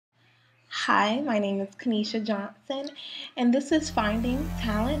Hi, my name is Kenisha Johnson, and this is Finding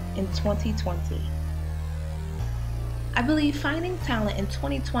Talent in 2020. I believe finding talent in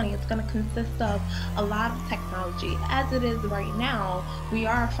 2020 is going to consist of a lot of technology. As it is right now, we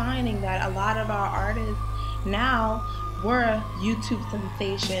are finding that a lot of our artists now were YouTube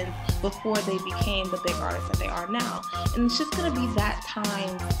sensations before they became the big artists that they are now. And it's just going to be that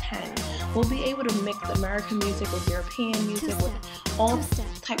times 10. We'll be able to mix American music with European music, with all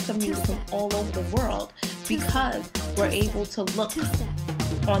types of music from all over the world because we're able to look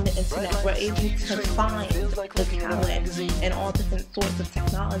on the internet. We're able to find the talent in all different sorts of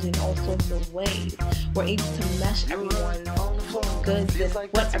technology in all sorts of ways. We're able to mesh everyone's goods and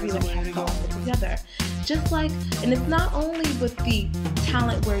what everybody has to offer together. Just like, and it's not only with the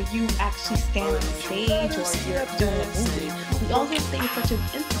talent where you actually stand on stage or you're doing a movie. We also have things such as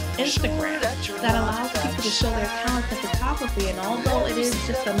Instagram that allows people to show their talents in photography, and although it is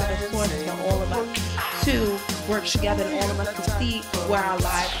just another source for all of us to work together and all of us to see where our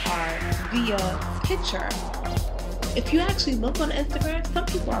lives are via picture, if you actually look on Instagram, some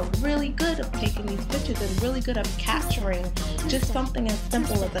people are really good at taking these pictures and really good at capturing just something as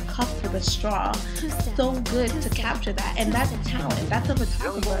simple as a cup with a straw. So good to capture that, and that's talent. That's a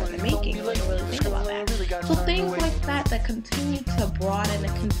photographer in the making when you really think about that. So things like that continue to broaden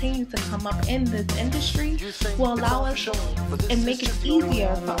and continue to come up in this industry will allow us and make it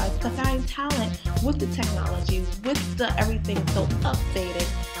easier for us to find talent with the technology, with the everything so updated,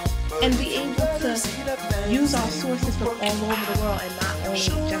 and be able to use our sources from all over the world and not only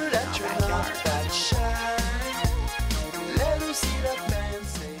just in our backyard.